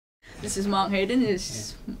This is Mark Hayden.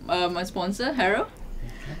 Is my sponsor, Harrow.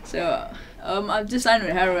 So I've just signed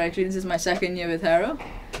with Harrow actually. This is my second year with Harrow.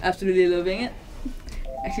 Absolutely loving it.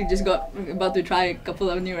 Actually just about to try a couple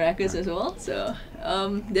of new rackets as well. So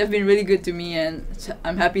they've been really good to me and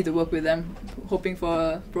I'm happy to work with them. Hoping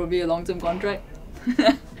for probably a long-term contract.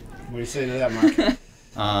 What do you say to that,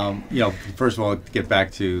 Mark? You know, first of all, to get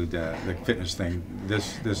back to the fitness thing,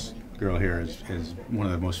 this girl here is one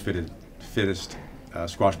of the most fittest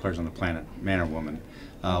squash players on the planet, man or woman.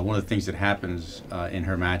 One of the things that happens in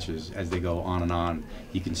her matches as they go on and on,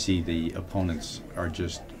 you can see the opponents are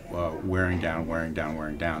just wearing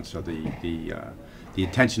down. So the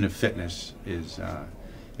attention to fitness is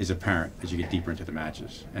apparent as you get deeper into the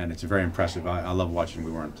matches, and it's very impressive. I love watching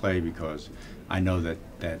Wern play because I know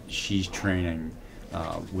that she's training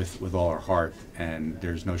with all her heart, and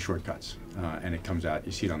there's no shortcuts, and it comes out.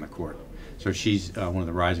 You see it on the court. So she's one of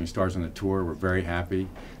the rising stars on the tour. We're very happy.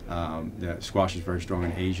 The squash is very strong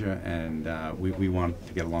in Asia, and we want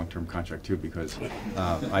to get a long-term contract too because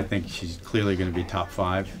I think she's clearly going to be top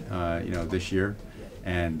 5, you know, this year.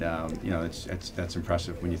 And you know, that's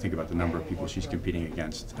impressive when you think about the number of people she's competing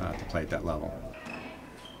against to play at that level.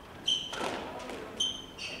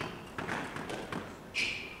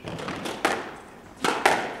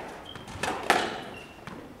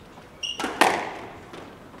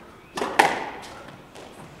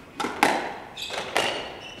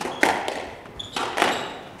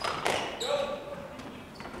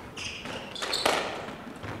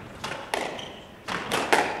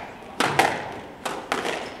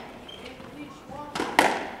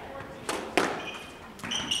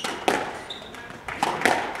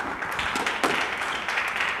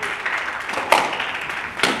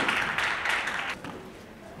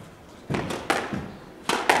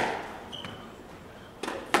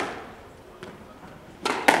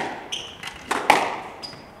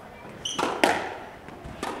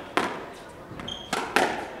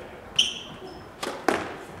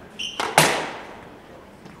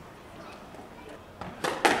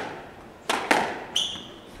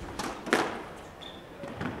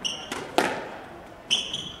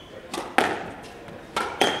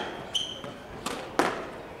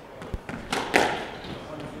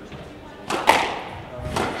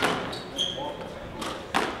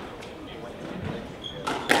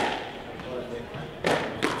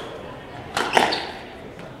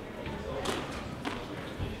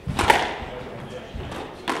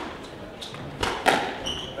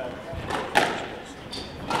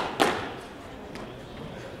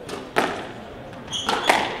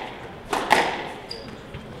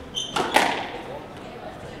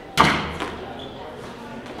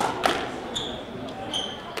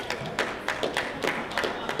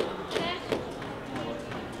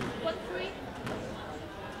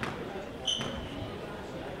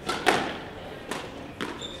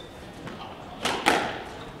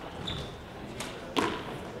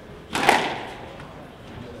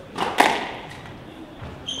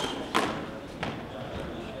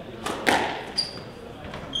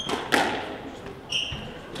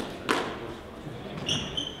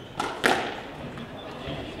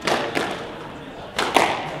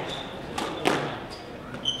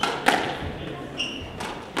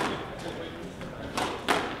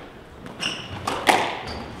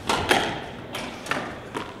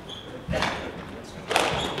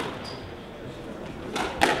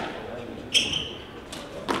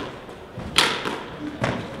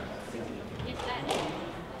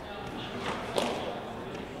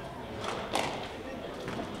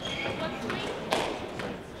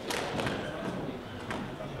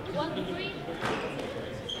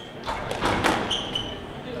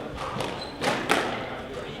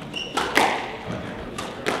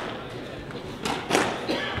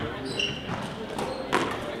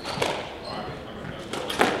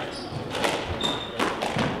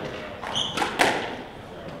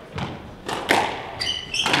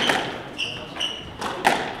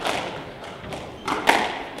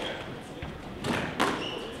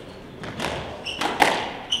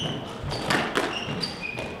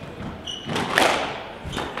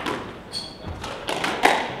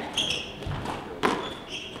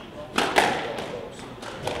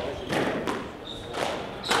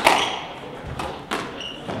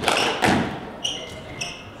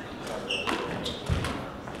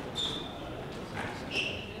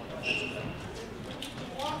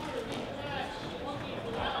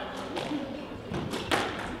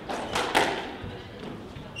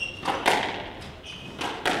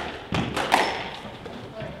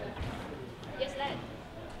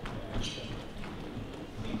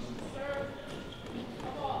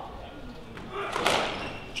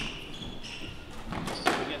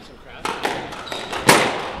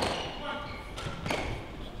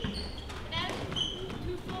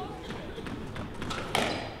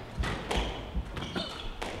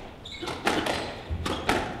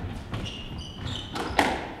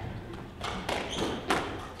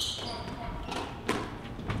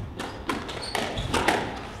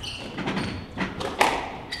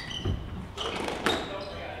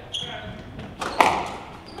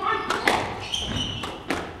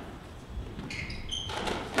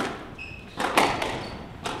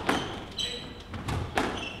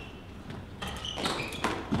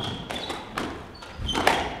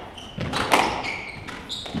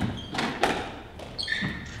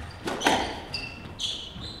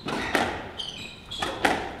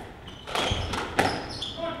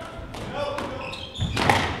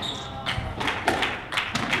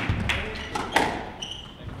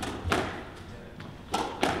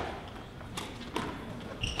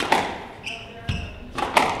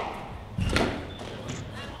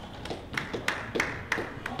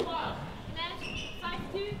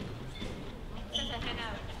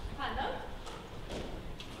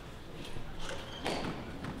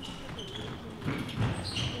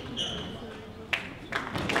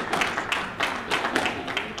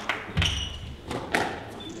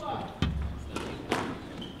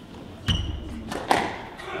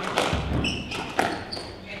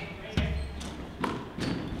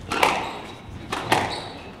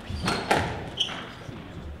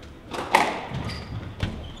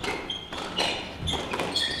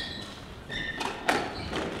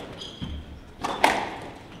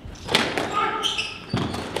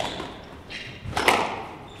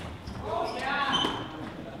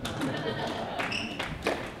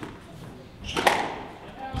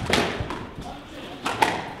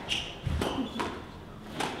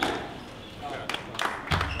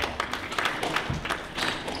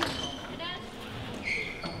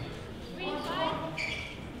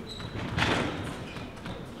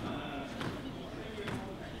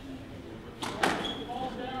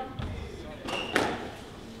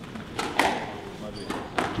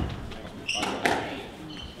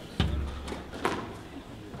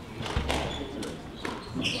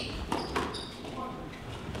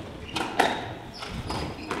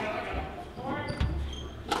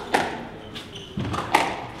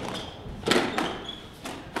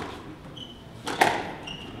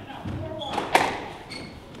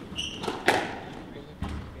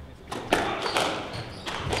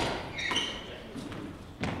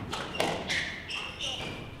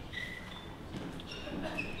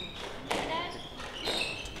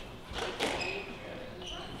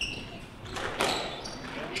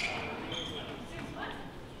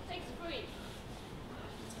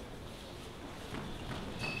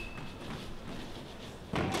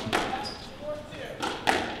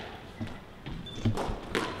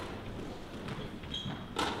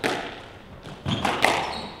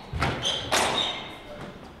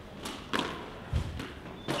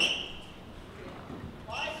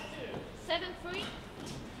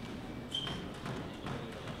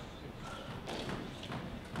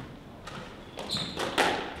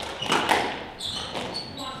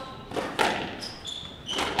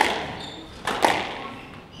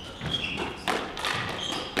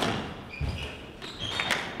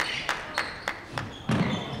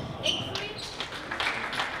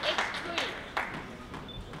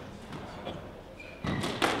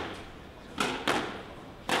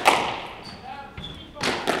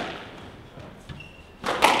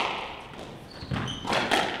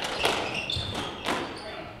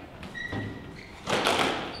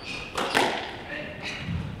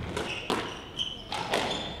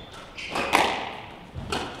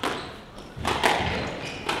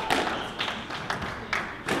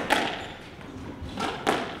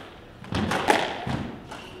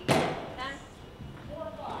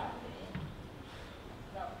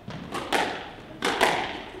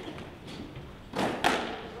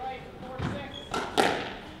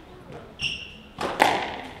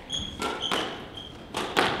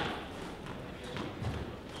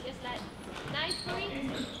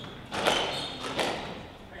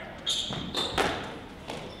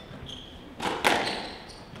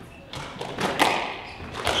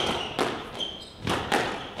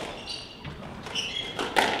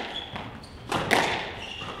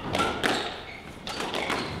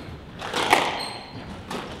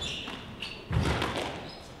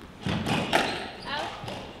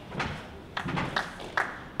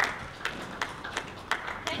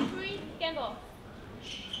 Free, scandal.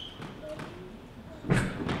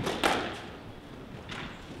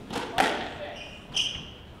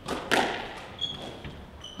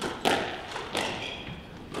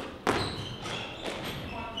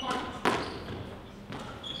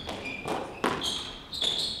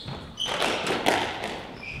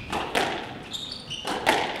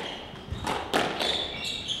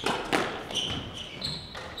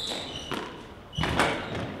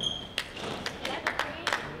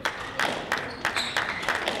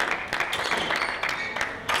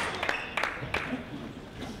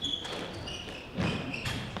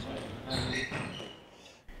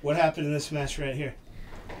 What happened in this match right here?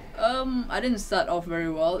 I didn't start off very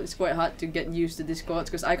well. It's quite hard to get used to this court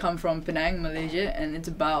because I come from Penang, Malaysia, and it's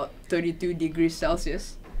about 32 degrees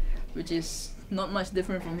Celsius, which is not much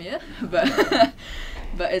different from here, but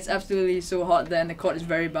but it's absolutely so hot there, and the court is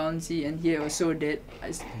very bouncy, and here it was so dead.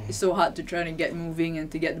 It's so hard to try to get moving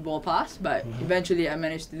and to get the ball past, but eventually I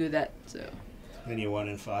managed to do that. So. Then you 1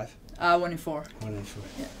 in 5. 1 in 4. 1 in 4.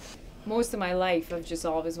 Yeah. Most of my life I've just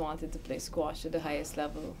always wanted to play squash at the highest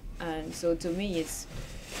level, and so to me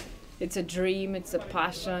it's a dream, it's a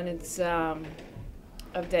passion, it's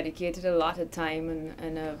I've dedicated a lot of time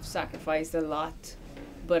and I've sacrificed a lot,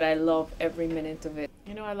 but I love every minute of it.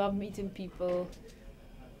 You know, I love meeting people.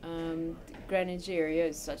 Greenwich area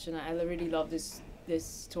is I really love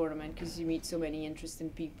this tournament because you meet so many interesting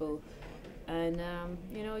people, and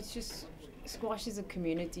you know, it's just, squash is a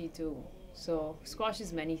community too. So squash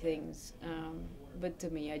is many things, but to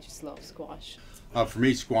me, I just love squash. For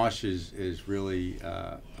me, squash is really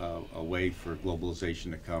a way for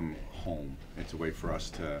globalization to come home. It's a way for us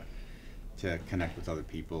to connect with other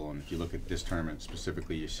people. And if you look at this tournament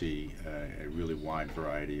specifically, you see a really wide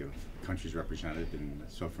variety of countries represented. And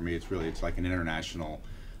so for me, it's like an international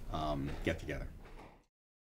get-together.